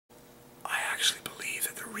actually believe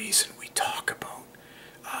that the reason we talk about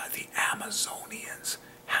the Amazonians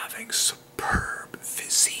having superb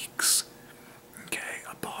physiques, okay,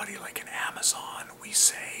 a body like an Amazon, we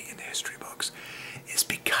say in the history books, is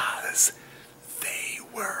because they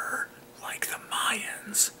were, like the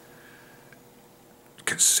Mayans,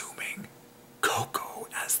 consuming cocoa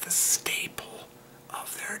as the staple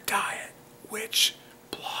of their diet, which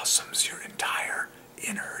blossoms your entire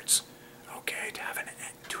innards, okay, to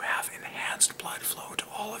have enhanced blood flow to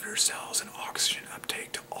all of your cells and oxygen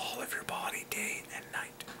uptake to all of your body day and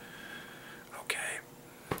night, okay?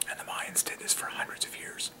 And the Mayans did this for hundreds of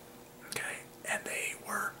years, okay? And they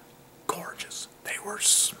were gorgeous. They were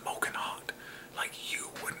smoking hot, like you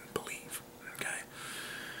wouldn't believe, okay?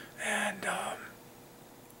 And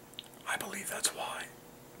I believe that's why,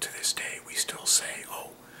 to this day, we still say,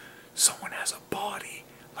 oh, someone has a body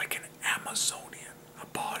like an Amazonian, a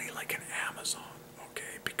body like an Amazon,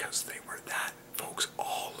 okay? Because they were that, folks.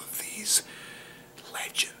 All of these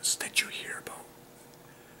legends that you hear about,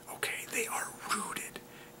 okay, they are rooted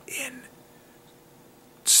in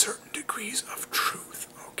certain degrees of truth,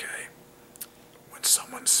 okay?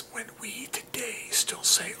 When we today still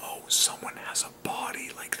say, oh, someone has a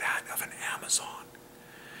body like that of an Amazon,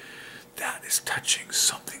 that is touching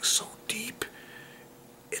something so deep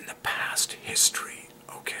in the past history,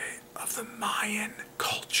 okay, of the Mayan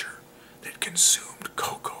culture that consumed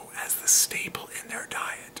cocoa as the staple in their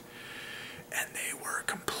diet. And they were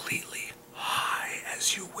completely high,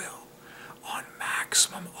 as you will, on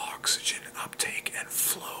maximum oxygen uptake and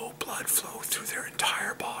blood flow through their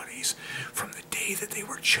entire bodies from the day that they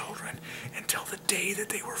were children until the day that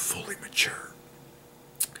they were fully mature.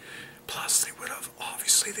 Plus, they would have,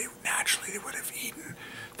 obviously, they would have eaten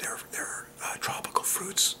their tropical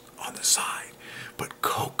fruits on the side. But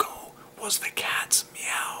cocoa was the cat's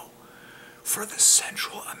meow for the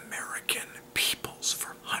Central American peoples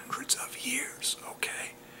for hundreds of years,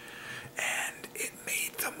 okay? And it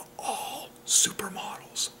made them all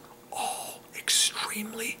supermodels, all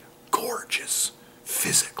extremely gorgeous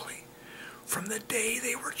physically, from the day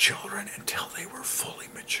they were children until they were fully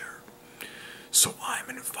mature. So I'm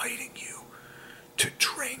inviting you to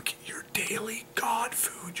drink your daily God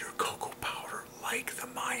food, your cocoa powder, like the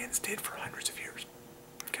Mayans did for hundreds of years,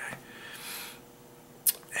 okay?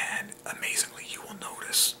 And amazingly, you will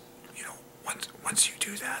notice, you know, once you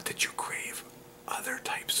do that, that you crave other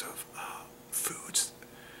types of foods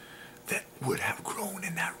that would have grown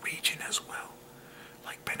in that region as well,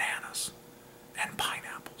 like bananas and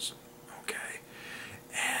pineapples, okay?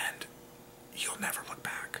 And you'll never look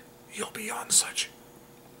back. You'll be on such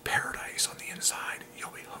paradise on the inside,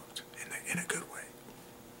 you'll be hooked in a good way.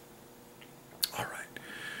 Alright,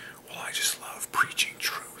 well, I just love preaching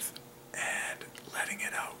truth and letting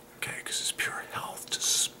it out, okay? Because it's pure health to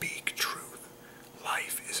speak truth.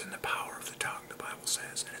 Life is in the power of the tongue, the Bible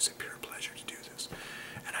says, and it's a pure pleasure to do this.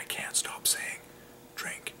 And I can't stop saying,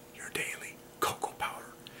 drink your daily cocoa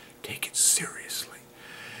powder. Take it seriously.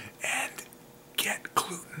 And get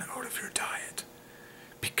gluten out of your diet.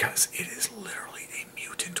 Because it is literally a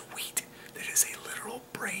mutant wheat that is a literal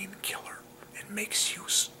brain killer. It makes you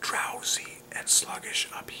drowsy and sluggish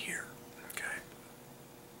up here, okay?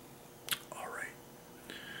 Alright.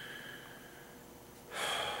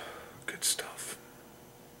 Good stuff.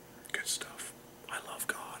 Good stuff. I love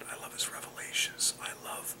God. I love His revelations. I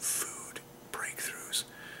love food breakthroughs.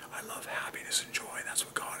 I love happiness and joy. That's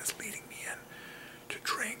what God is leading me in. To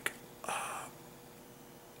drink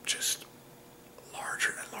just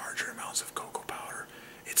larger and larger amounts of cocoa powder.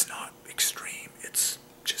 It's not extreme. It's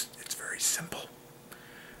very simple.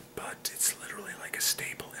 But it's literally like a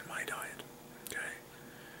staple in my diet. Okay?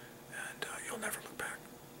 And you'll never look back.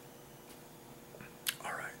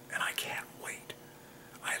 Alright. And I can't wait.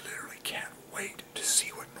 I literally can't wait to see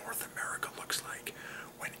what North America looks like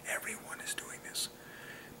when everyone is doing this.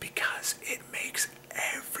 Because it makes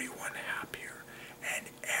everyone happier and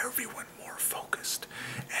everyone more focused.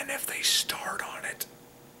 And if they start on it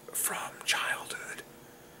from childhood,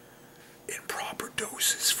 in proper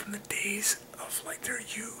doses from the days of like their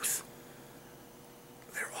youth,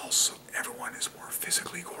 everyone is more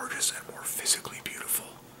physically gorgeous and more physically beautiful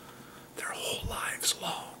their whole lives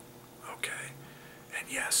long, okay? And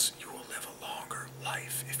yes, you will live a longer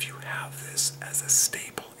life if you have this as a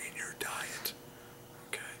staple in your diet,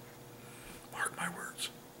 okay? Mark my words.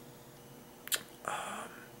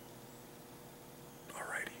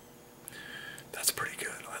 Alrighty. That's pretty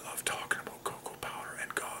good. I love talking about cocoa powder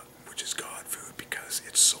and God, which is God food, because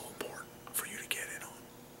it's so important for you to get in on.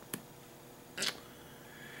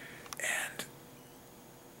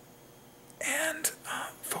 And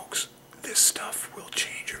folks, this stuff will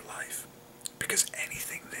change your life.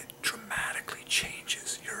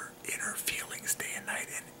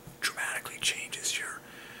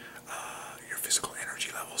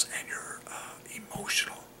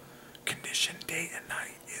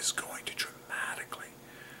 going to dramatically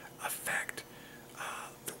affect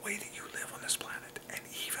the way that you live on this planet, and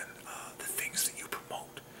even the things that you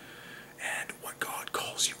promote, and what God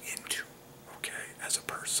calls you into, okay, as a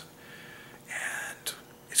person. And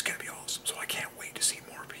it's going to be awesome. So I can't wait to see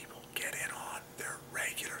more people get in on their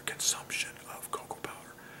regular consumption of cocoa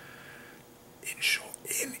powder. In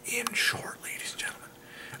short, ladies and gentlemen,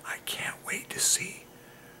 I can't wait to see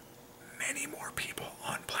many more people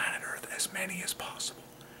on planet Earth, as many as possible,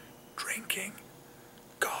 drinking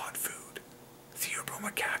God food,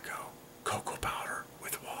 theobroma cacao, cocoa powder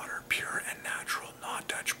with water, pure and natural, not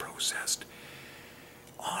Dutch processed,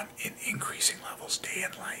 in increasing levels day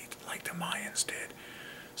and night, like the Mayans did,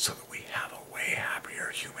 so that we have a way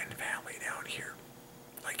happier human family down here,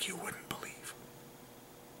 like you wouldn't believe.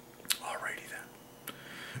 Alrighty then.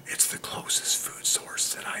 It's the closest food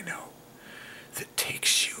source that I know that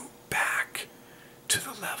takes you back to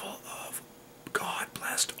the level of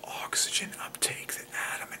God-blessed oxygen uptake that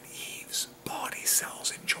Adam and Eve's body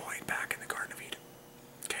cells enjoyed back in the Garden of Eden.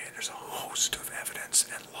 Okay, and there's a host of evidence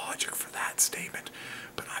and logic for that statement,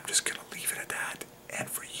 but I'm just going to leave it at that, and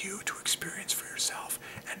for you to experience for yourself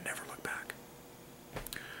and never look back.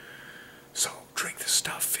 So drink the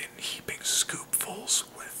stuff in heaping scoopfuls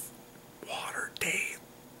with water day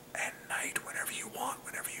and night, whenever you want,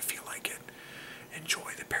 whenever you feel like it.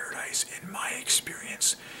 Enjoy the paradise. In my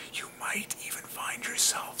experience, you might even find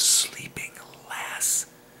yourself sleeping